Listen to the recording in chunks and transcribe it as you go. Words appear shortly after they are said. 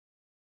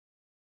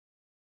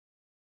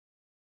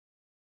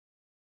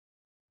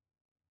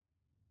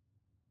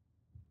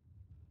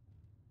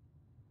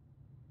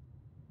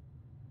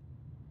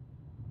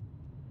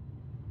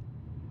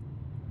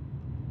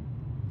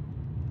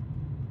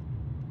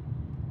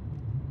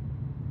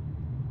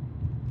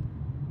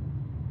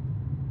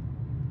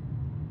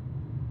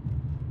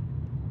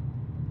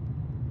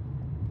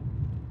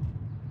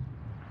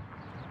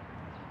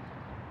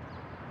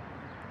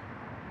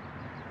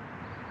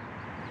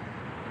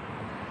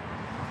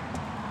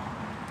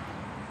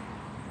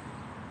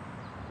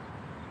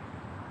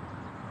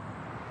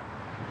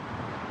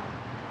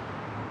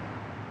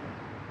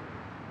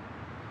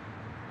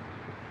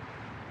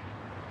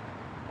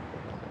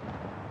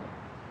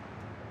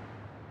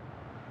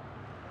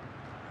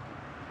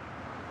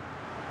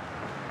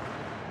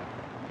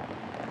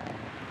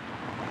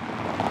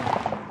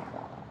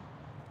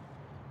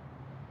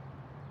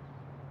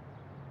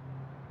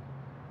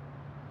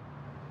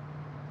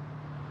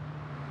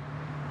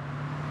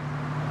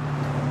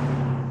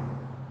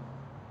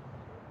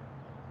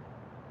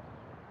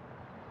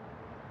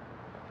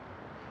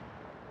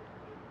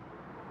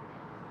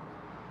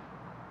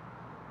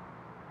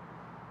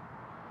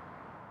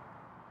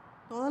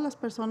Todas las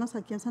personas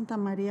aquí en Santa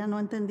María no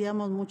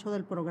entendíamos mucho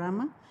del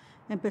programa.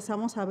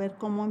 Empezamos a ver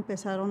cómo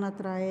empezaron a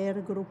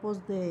traer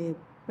grupos de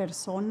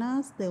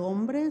personas, de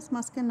hombres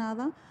más que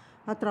nada,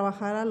 a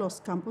trabajar a los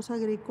campos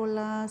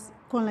agrícolas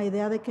con la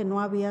idea de que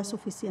no había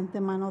suficiente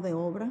mano de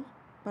obra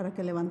para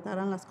que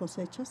levantaran las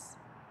cosechas.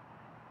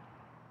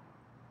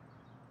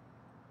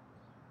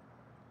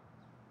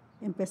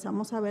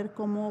 Empezamos a ver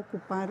cómo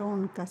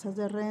ocuparon casas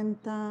de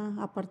renta,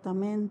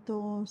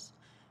 apartamentos.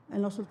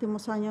 En los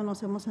últimos años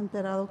nos hemos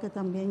enterado que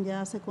también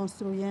ya se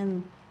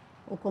construyen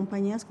o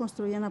compañías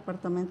construyen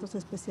apartamentos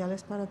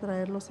especiales para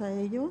traerlos a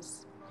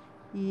ellos,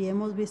 y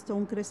hemos visto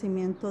un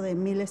crecimiento de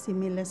miles y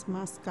miles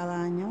más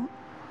cada año.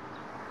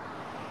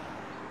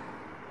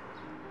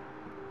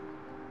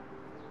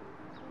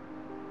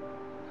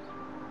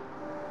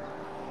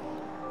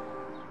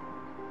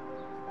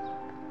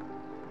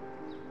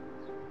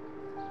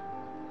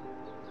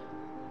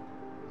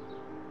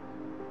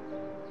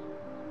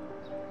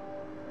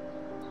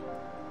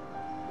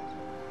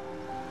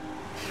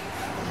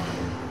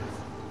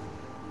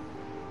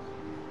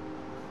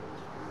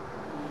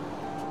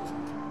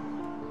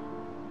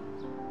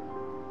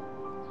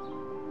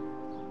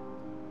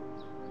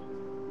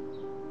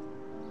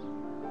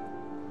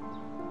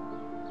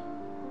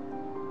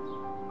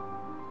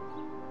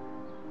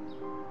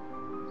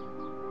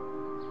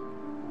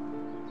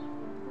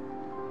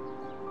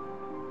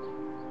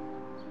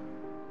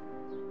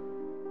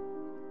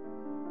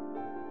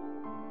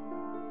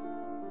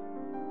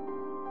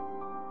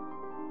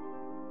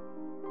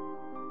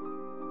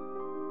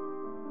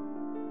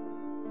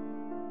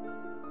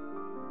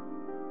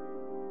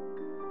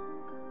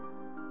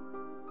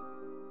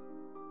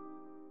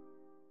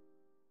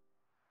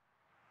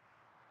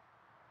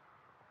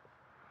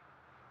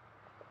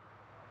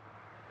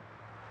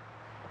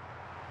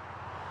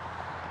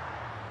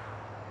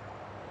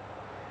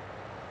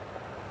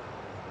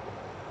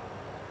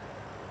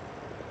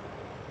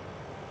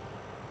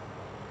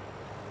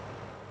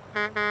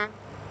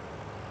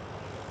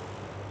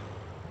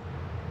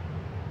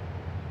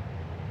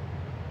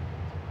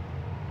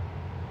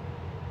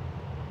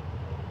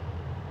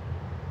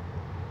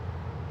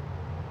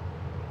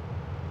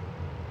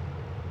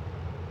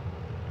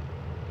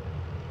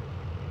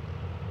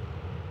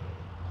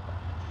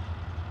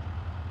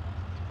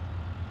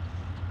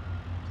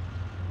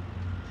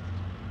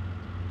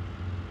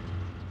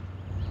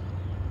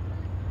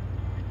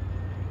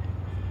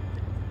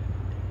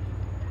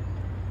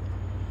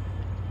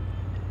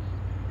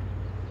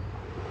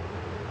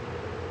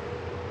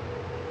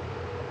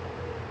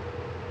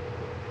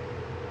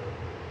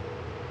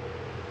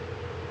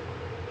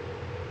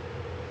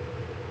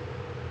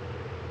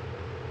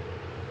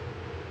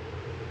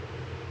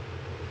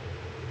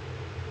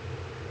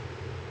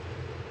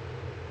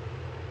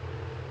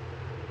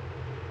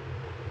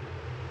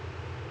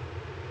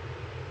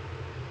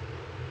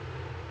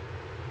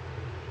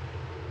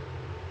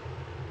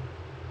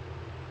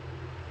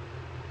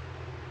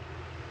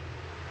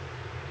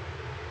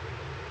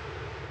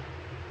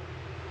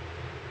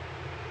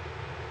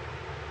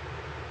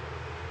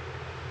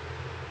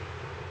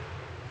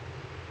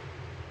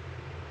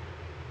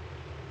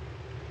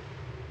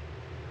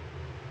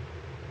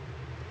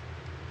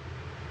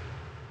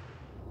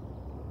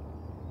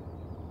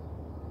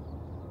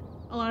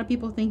 A lot of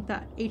people think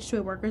that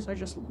H2A workers are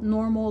just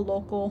normal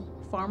local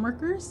farm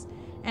workers,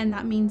 and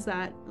that means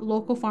that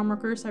local farm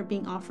workers are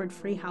being offered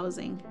free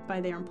housing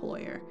by their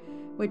employer,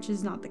 which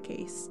is not the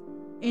case.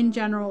 In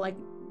general, like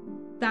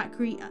that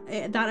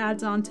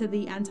adds on to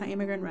the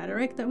anti-immigrant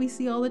rhetoric that we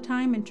see all the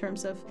time in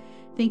terms of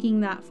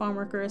thinking that farm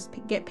workers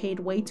get paid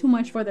way too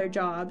much for their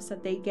jobs,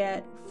 that they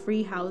get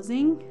free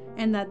housing,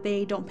 and that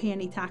they don't pay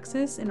any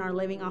taxes and are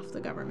living off the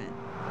government.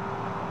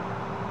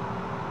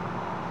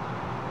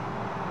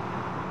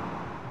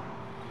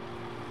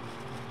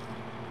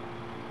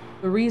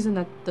 The reason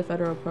that the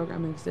federal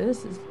program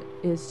exists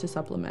is to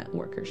supplement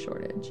worker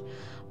shortage.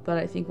 But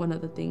I think one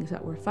of the things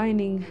that we're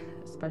finding,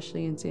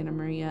 especially in Santa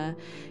Maria,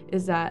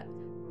 is that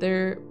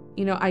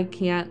I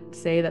can't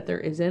say that there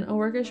isn't a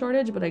worker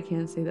shortage, but I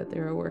can say that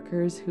there are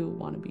workers who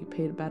want to be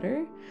paid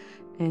better.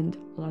 And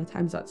a lot of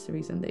times that's the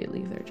reason they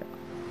leave their job.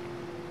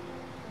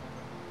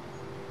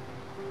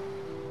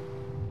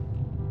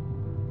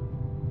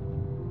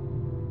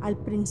 Al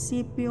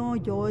principio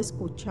yo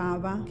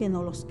escuchaba que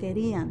no los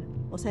querían.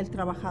 O sea, el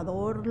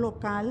trabajador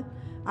local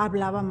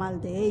hablaba mal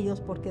de ellos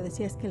porque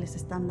decía es que les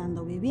están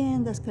dando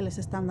viviendas, que les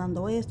están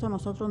dando esto,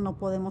 nosotros no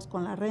podemos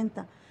con la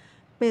renta.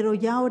 Pero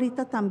ya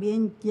ahorita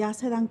también ya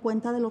se dan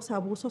cuenta de los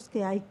abusos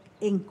que hay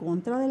en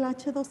contra del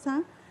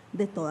H2A,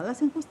 de todas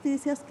las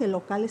injusticias, que el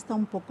local está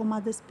un poco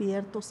más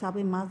despierto,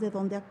 sabe más de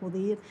dónde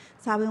acudir,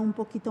 sabe un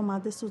poquito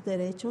más de sus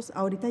derechos.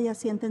 Ahorita ya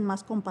sienten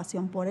más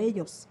compasión por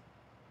ellos.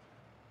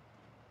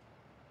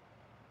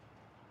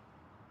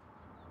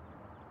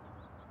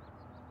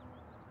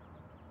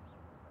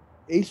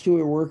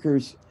 H2A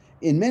workers,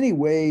 in many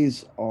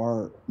ways,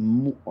 are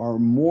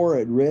more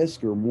at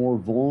risk or more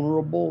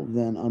vulnerable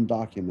than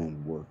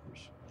undocumented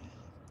workers.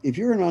 if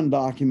you're an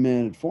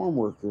undocumented farm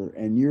worker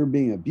and you're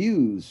being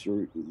abused,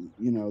 or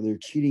they're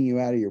cheating you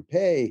out of your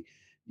pay,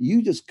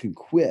 you just can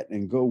quit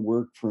and go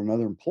work for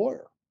another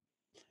employer.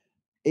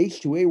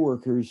 H-2A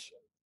workers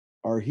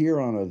are here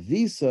on a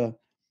visa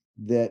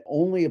that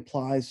only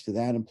applies to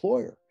that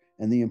employer,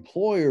 and the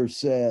employer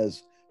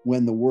says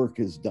when the work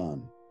is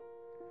done.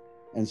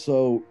 And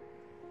so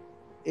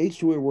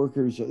H-2A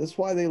workers, that's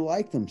why they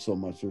like them so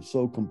much. They're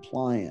so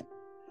compliant.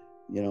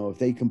 If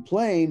they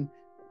complain,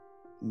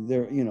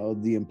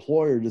 the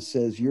employer just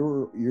says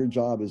your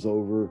job is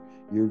over,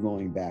 you're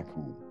going back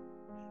home.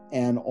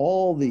 And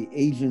all the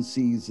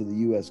agencies of the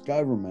US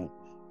government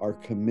are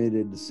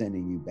committed to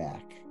sending you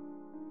back.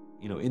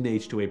 In the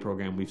H-2A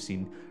program, we've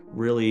seen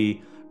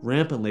really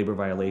rampant labor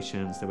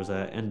violations. There was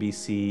a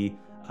NBC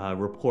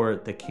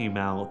report that came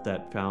out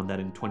that found that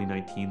in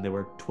 2019 there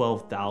were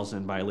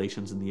 12,000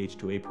 violations in the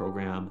H-2A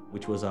program,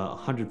 which was a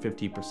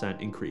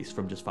 150% increase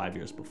from just 5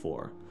 years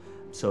before.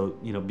 So,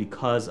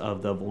 because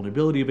of the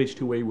vulnerability of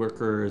H-2A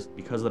workers,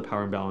 because of the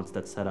power imbalance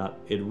that's set up,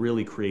 it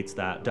really creates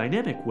that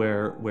dynamic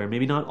where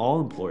maybe not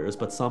all employers,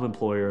 but some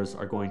employers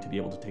are going to be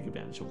able to take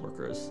advantage of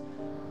workers.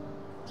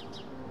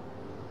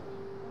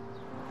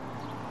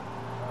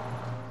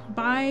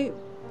 By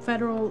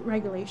federal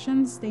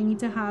regulations, they need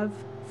to have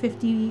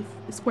 50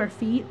 square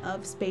feet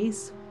of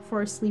space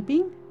for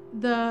sleeping.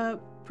 The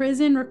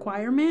prison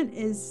requirement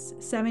is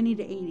 70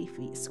 to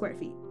 80 square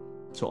feet.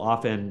 So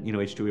often,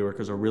 H-2A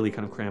workers are really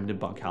kind of crammed in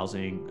bunk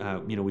housing.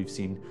 We've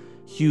seen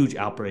huge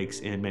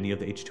outbreaks in many of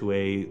the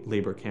H-2A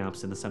labor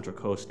camps in the Central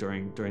Coast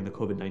during the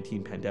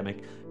COVID-19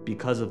 pandemic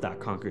because of that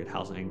concrete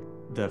housing.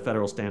 The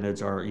federal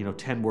standards are,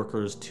 10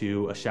 workers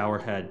to a shower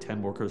head, 10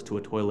 workers to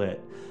a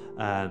toilet.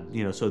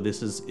 So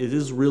it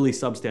is really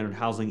substandard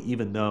housing,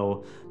 even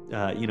though,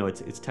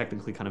 it's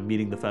technically kind of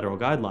meeting the federal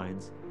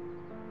guidelines.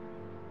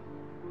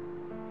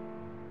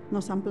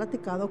 Nos han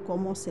platicado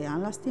cómo se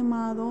han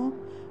lastimado,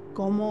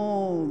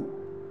 cómo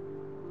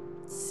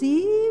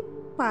sí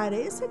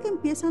parece que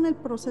empiezan el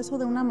proceso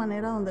de una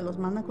manera donde los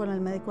mandan con el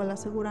médico de la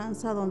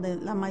aseguranza, donde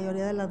la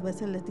mayoría de las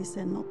veces les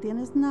dicen no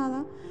tienes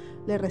nada,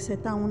 le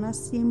receta una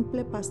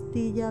simple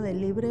pastilla de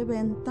libre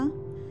venta,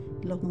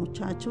 los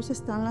muchachos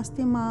están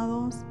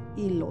lastimados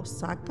y los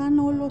sacan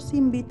o los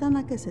invitan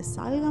a que se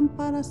salgan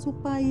para su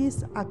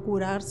país a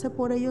curarse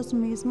por ellos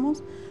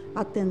mismos,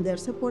 a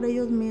atenderse por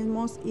ellos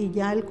mismos, y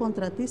ya el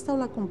contratista o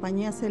la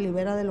compañía se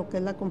libera de lo que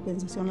es la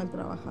compensación al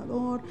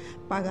trabajador,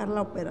 pagar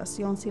la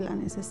operación si la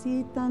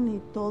necesitan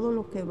y todo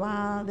lo que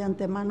va de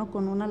antemano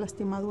con una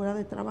lastimadura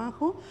de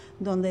trabajo,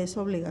 donde es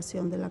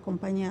obligación de la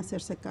compañía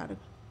hacerse cargo.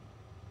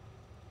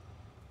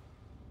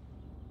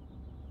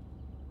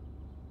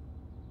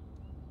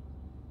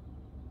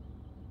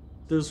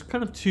 There's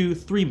kind of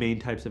three main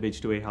types of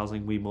H-2A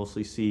housing we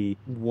mostly see.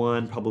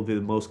 One, probably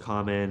the most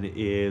common,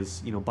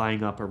 is,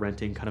 buying up or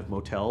renting kind of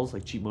motels,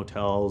 like cheap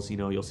motels.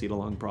 You'll see it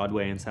along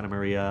Broadway in Santa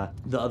Maria.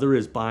 The other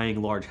is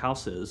buying large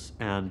houses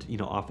and,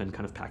 often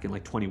kind of packing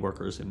like 20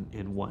 workers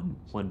in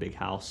one big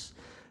house.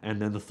 And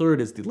then the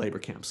third is the labor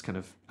camps kind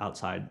of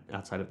outside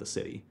of the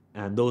city.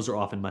 And those are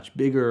often much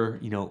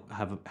bigger,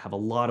 have a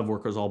lot of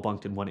workers all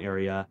bunked in one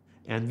area.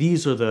 And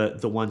these are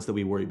the ones that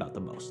we worry about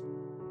the most.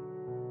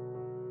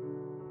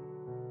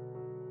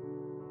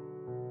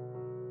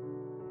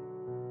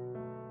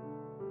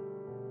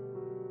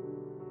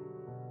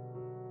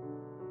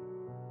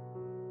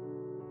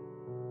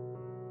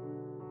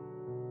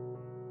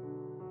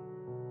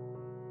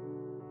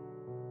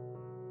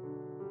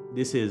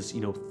 This is,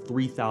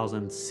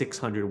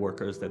 3,600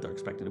 workers that they're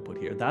expected to put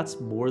here. That's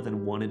more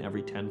than 1 in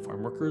every 10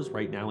 farm workers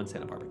right now in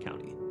Santa Barbara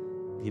County.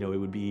 It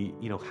would be,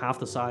 half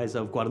the size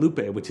of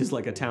Guadalupe, which is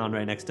like a town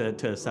right next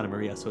to Santa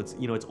Maria. So it's,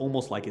 it's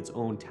almost like its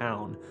own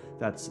town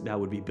that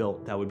would be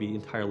built, that would be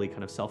entirely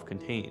kind of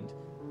self-contained.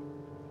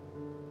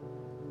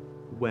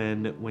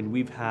 When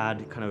we've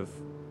had kind of,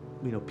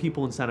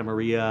 people in Santa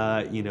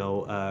Maria,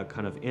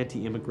 kind of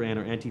anti-immigrant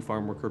or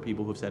anti-farm worker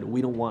people who've said, we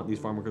don't want these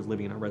farm workers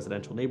living in our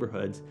residential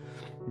neighborhoods.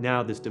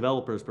 Now this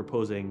developer is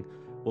proposing,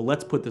 well,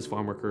 let's put these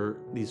farm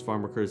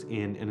workers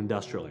in an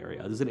industrial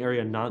area. This is an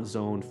area not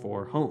zoned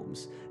for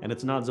homes. And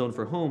it's not zoned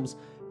for homes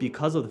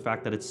because of the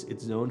fact that it's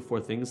zoned for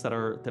things that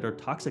are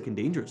toxic and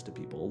dangerous to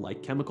people,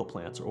 like chemical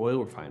plants or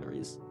oil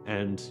refineries.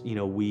 And,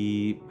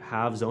 we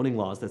have zoning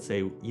laws that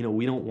say,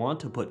 we don't want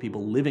to put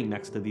people living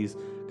next to these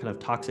kind of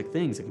toxic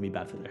things. It can be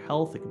bad for their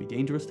health, it can be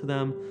dangerous to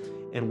them.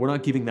 And we're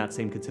not giving that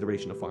same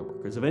consideration to farm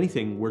workers. If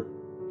anything,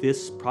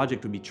 this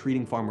project would be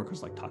treating farm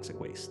workers like toxic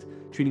waste,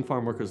 treating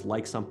farm workers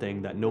like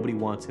something that nobody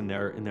wants in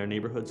their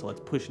neighborhood, so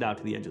let's push it out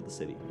to the edge of the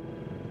city.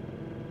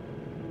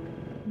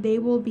 They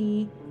will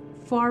be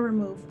far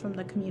removed from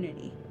the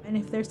community. And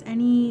if there's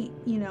any,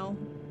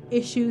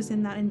 issues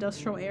in that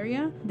industrial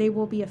area, they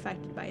will be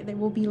affected by it. They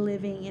will be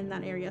living in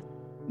that area.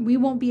 We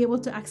won't be able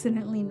to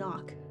accidentally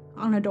knock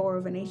on a door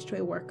of an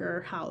H-2A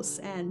worker house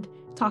and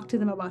talk to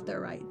them about their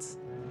rights.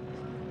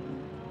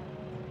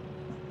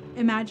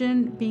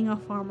 Imagine being a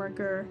farm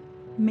worker,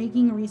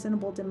 making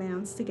reasonable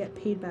demands to get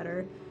paid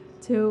better,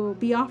 to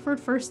be offered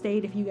first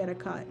aid if you get a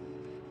cut,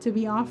 to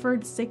be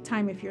offered sick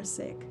time if you're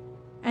sick,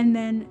 and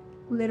then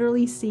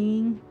literally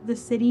seeing the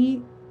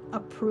city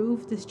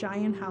approve this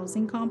giant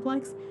housing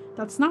complex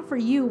that's not for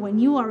you when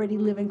you already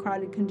live in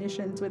crowded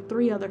conditions with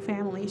 3 other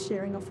families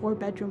sharing a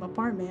 4-bedroom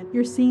apartment.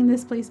 You're seeing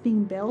this place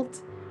being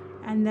built,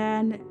 and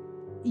then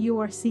you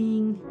are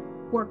seeing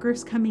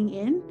workers coming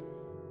in.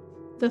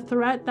 The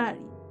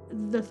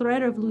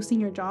threat of losing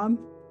your job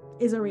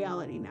is a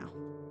reality now,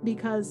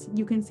 because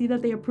you can see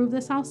that they approve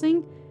this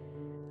housing.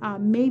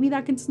 Maybe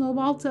that can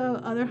snowball to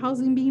other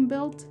housing being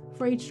built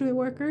for H2A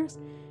workers,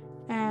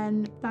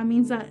 and that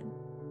means that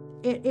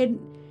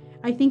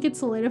I think it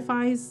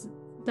solidifies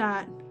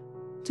that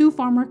to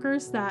farm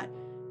workers that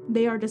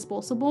they are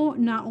disposable,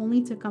 not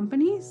only to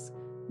companies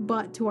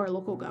but to our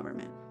local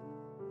government.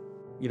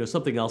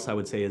 Something else I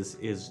would say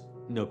is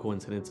no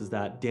coincidence is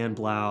that Dan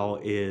Blau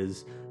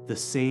is the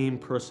same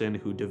person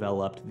who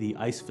developed the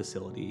ICE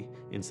facility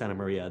in Santa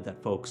Maria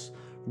that folks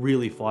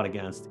really fought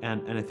against.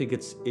 And I think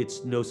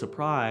it's no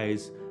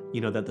surprise,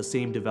 that the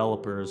same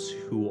developers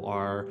who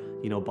are,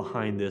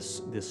 behind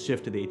this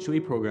shift to the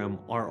H2A program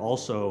are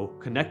also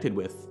connected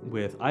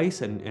with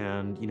ICE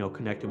and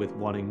connected with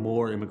wanting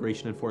more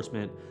immigration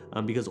enforcement,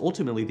 because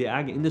ultimately the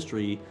ag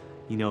industry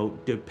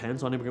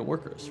depends on immigrant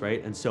workers,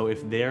 right? And so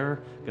if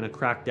they're going to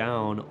crack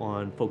down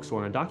on folks who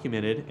are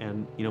undocumented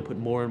and, put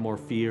more and more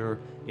fear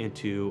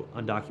into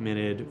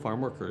undocumented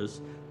farm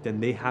workers, then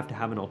they have to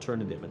have an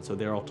alternative. And so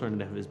their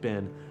alternative has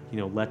been,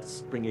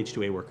 let's bring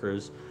H2A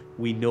workers.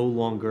 We no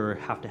longer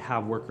have to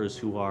have workers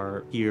who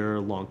are here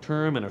long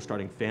term and are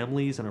starting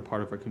families and are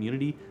part of our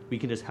community. We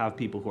can just have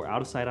people who are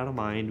out of sight, out of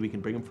mind. We can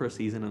bring them for a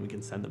season and we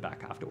can send them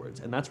back afterwards.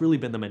 And that's really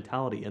been the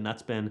mentality. And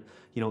that's been,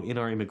 in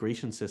our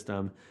immigration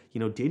system,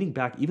 dating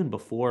back even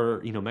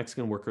before,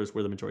 Mexican workers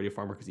were the majority of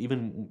farm workers,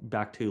 even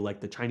back to like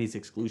the Chinese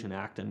Exclusion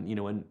Act and,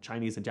 when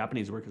Chinese and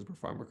Japanese workers were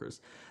farm workers.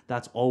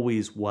 That's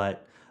always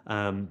what,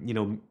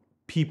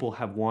 people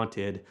have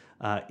wanted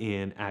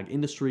in ag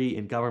industry,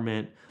 in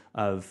government,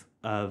 of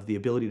the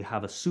ability to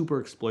have a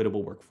super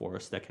exploitable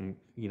workforce that can,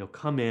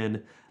 come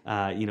in,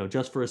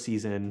 just for a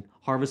season,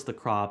 harvest the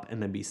crop,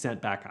 and then be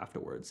sent back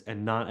afterwards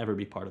and not ever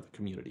be part of the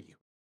community.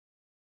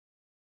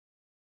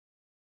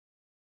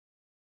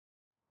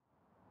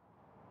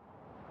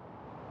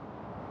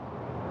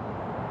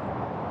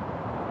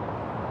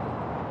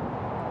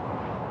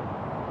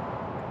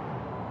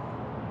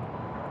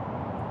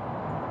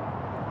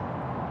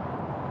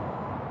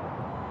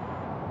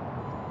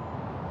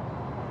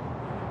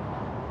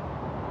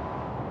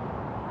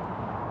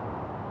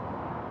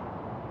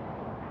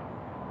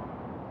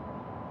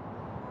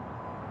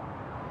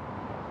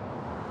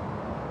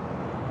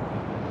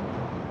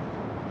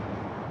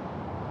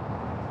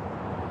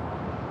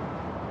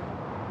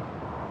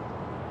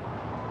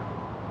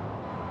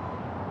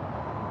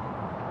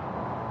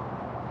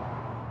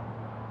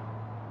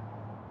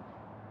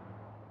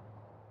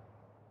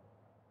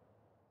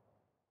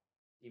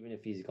 Even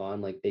if he's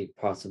gone, like they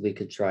possibly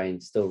could try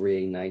and still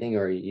reigniting,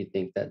 or you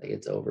think that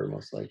it's over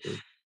most likely?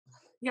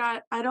 Yeah,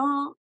 I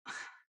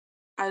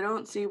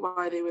don't see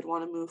why they would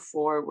want to move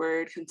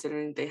forward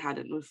considering they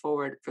hadn't moved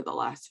forward for the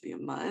last few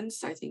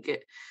months. I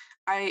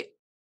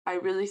I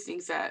really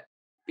think that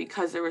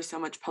because there was so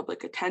much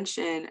public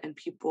attention and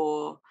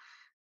people,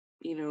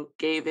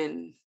 gave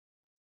in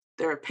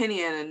their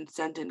opinion and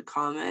sent in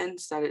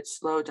comments, that it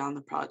slowed down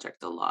the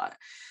project a lot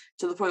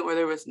to the point where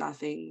there was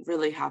nothing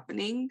really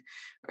happening,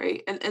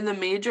 right? And the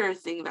major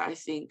thing that I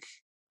think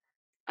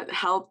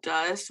helped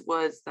us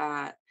was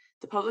that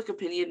the public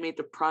opinion made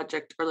the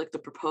project, or like the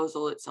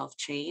proposal itself,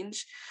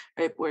 change,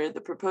 right? Where the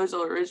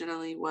proposal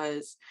originally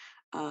was,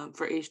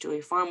 for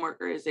H2A farm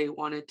workers, they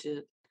wanted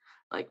to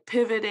like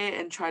pivot it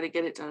and try to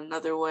get it done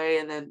another way,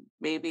 and then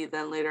maybe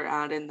then later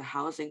add in the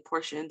housing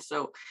portion.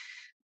 So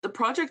the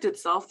project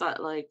itself that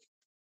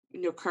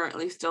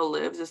currently still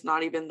lives is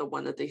not even the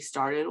one that they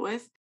started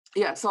with.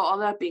 Yeah, so all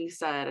that being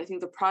said, I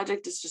think the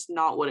project is just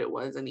not what it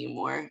was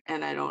anymore,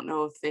 and I don't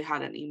know if they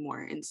had any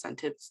more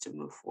incentives to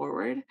move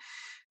forward.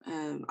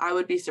 I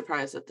would be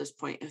surprised at this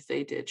point if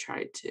they did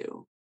try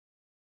to,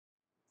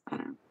 I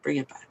don't know, bring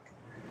it back.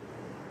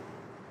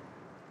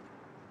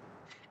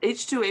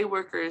 H2A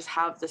workers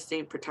have the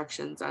same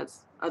protections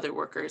as other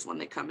workers when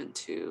they come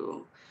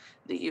into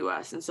the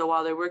US. And so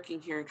while they're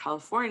working here in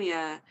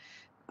California,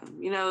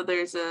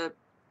 there's a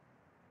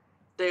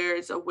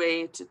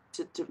way to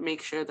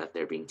make sure that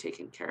they're being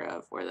taken care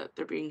of, or that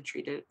they're being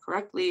treated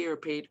correctly or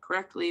paid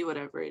correctly,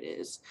 whatever it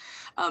is.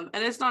 And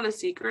it's not a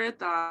secret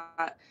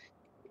that,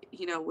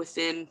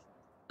 within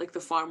like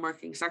the farm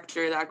working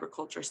sector, the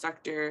agriculture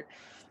sector,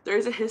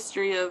 there's a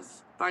history of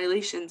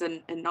violations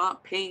and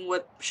not paying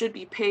what should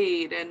be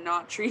paid and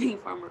not treating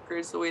farm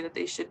workers the way that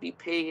they should be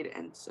paid.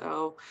 And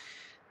so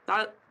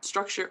that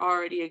structure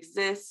already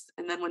exists.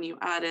 And then when you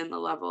add in the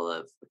level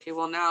of, okay,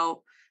 well,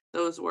 now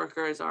those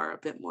workers are a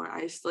bit more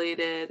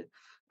isolated.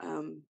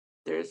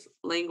 There's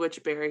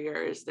language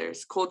barriers,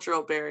 there's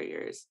cultural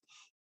barriers.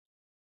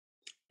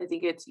 I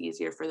think it's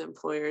easier for the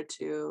employer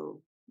to,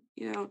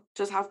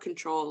 just have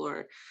control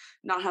or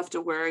not have to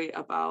worry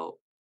about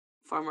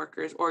farm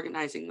workers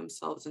organizing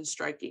themselves and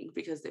striking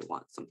because they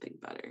want something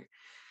better.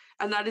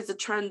 And that is a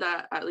trend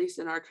that, at least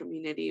in our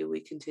community, we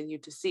continue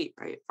to see,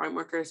 right? Farm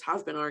workers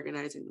have been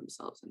organizing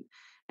themselves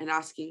and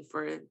asking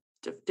for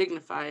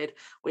dignified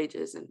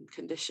wages and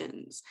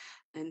conditions.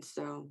 And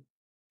so,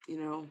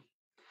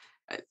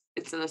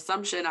 it's an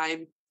assumption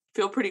I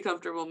feel pretty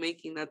comfortable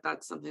making that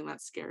that's something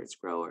that scares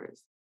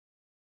growers.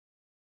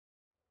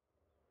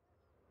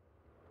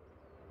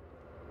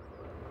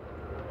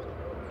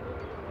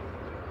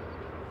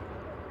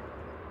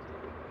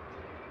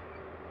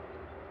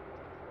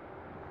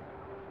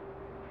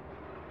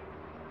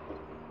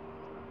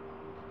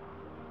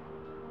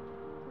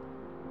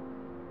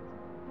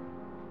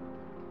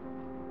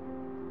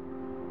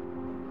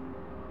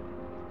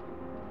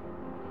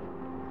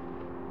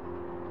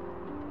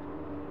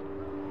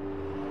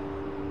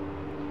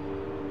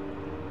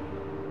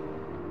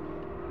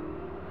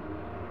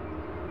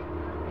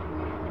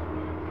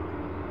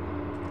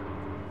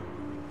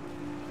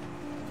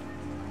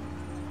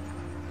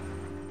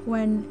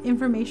 When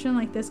information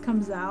like this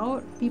comes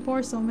out, people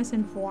are so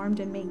misinformed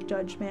and make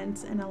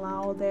judgments and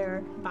allow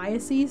their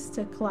biases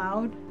to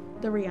cloud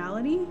the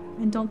reality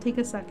and don't take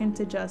a second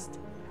to just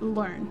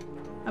learn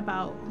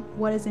about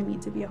what does it mean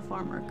to be a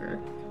farm worker?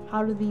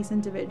 How do these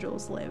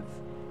individuals live?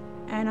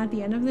 And at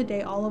the end of the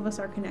day, all of us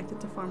are connected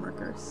to farm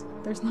workers.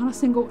 There's not a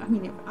single,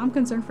 I'm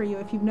concerned for you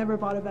if you've never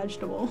bought a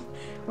vegetable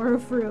or a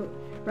fruit,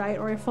 right?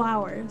 Or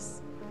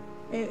flowers.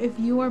 If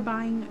you are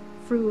buying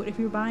fruit, if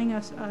you're buying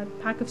a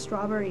pack of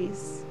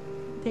strawberries,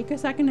 take a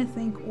second to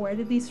think, where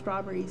did these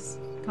strawberries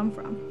come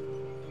from?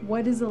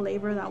 What is the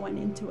labor that went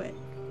into it?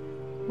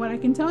 What I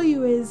can tell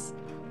you is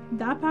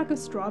that pack of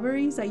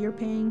strawberries that you're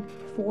paying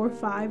 $4 or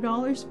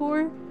 $5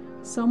 for,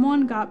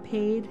 someone got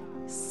paid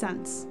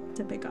cents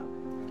to pick up.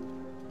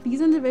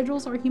 These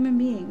individuals are human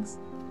beings.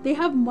 They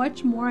have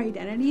much more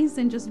identities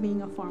than just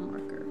being a farm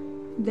worker.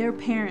 Their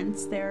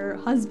parents, their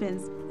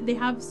husbands, they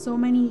have so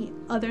many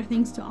other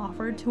things to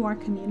offer to our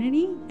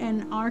community,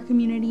 and our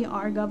community,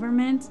 our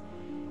government,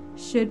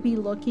 should be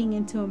looking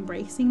into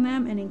embracing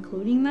them and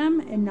including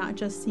them and not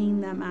just seeing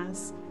them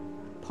as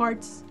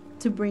parts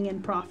to bring in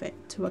profit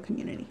to a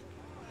community.